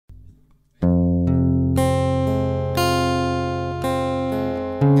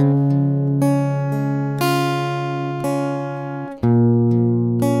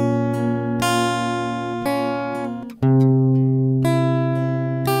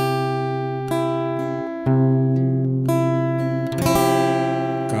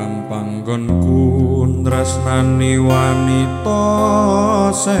tresnani wanita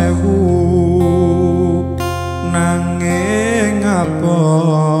sewu nanging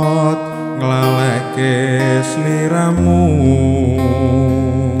abot nglaleke sliramu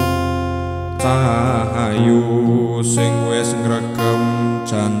cahayu sing wis ngregem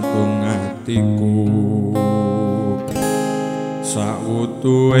jantung atiku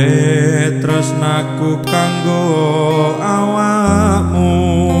sautuhe tresnaku kanggo awakmu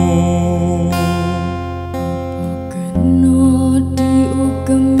kena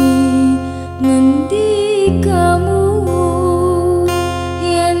diugemi ngendi kamu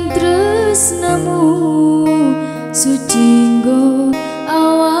yen tresnamu suci nggo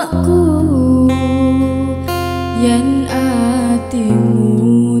awakku yen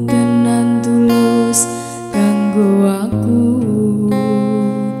atimu tenan tulus kanggo aku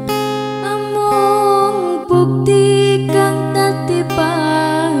amung bukti kang dadi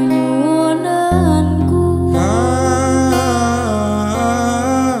panyuwunanku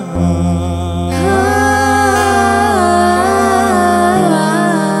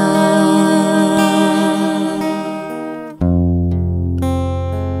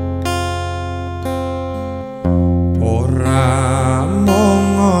ora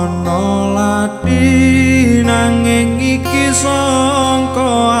mung ana lathi nanging iki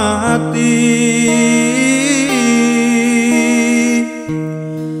sangka ati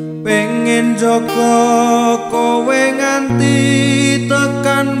pengen jaga kowe nganti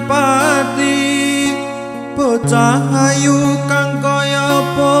tekan pati bocah ayu kang kaya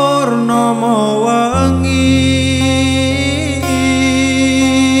purnama wengi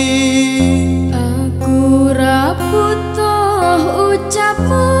aku ra butuh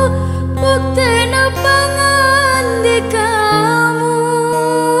ucapmu buktine pangandikamu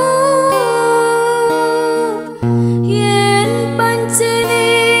yen pancene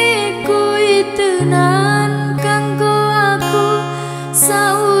kuwi tenan kanggo aku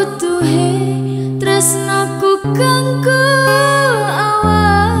sautuhe tresnaku kanggo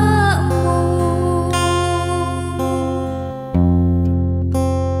awakmu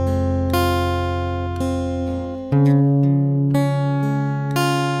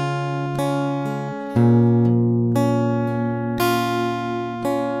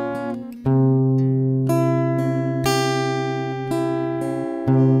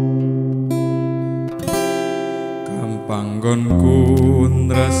gampang nggonku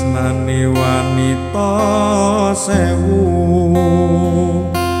tresnani wanita sewu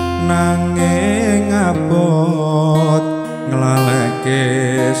nanging abot nglaleke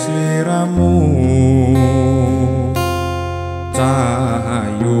sliramu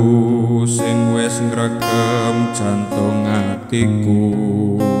cahayu sing wis ngregem jantung atiku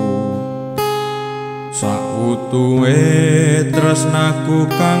sautuhe tresnaku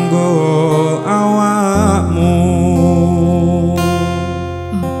kanggo awakmu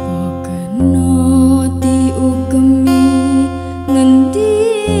apa kena diugemi ngendi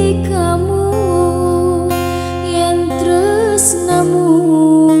kamu yen tresnamu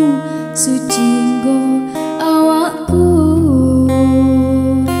suci nggo awakku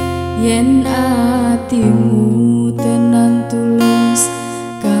yen atimu tenan tulus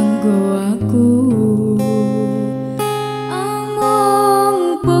kanggo aku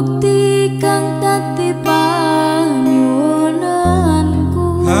amung bukti kang dadi panyuwunanku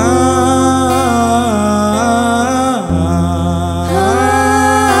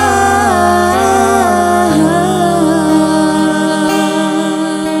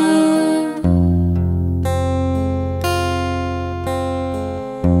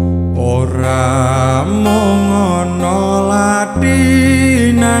ora mung ana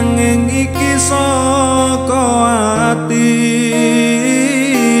lathi nanging iki saka ati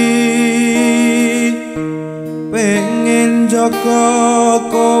pengen jaga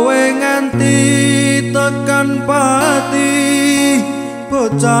kowe nganti tekan pati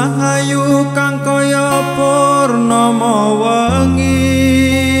bocah ayu kang kaya purnama wengi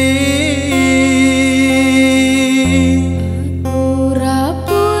ora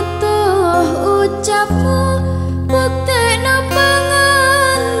butuh ucapmu buktine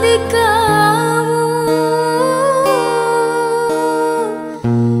pangandikamu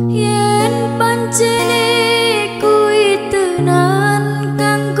yen pancene kuwi tenan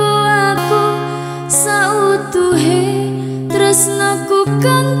kanggo aku sautuhe tresnaku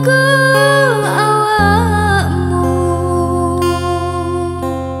kanggo awakmu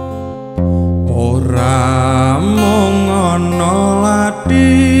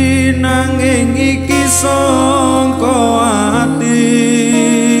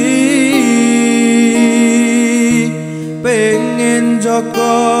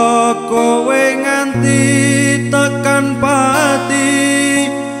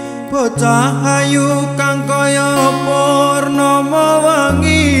bocah ayu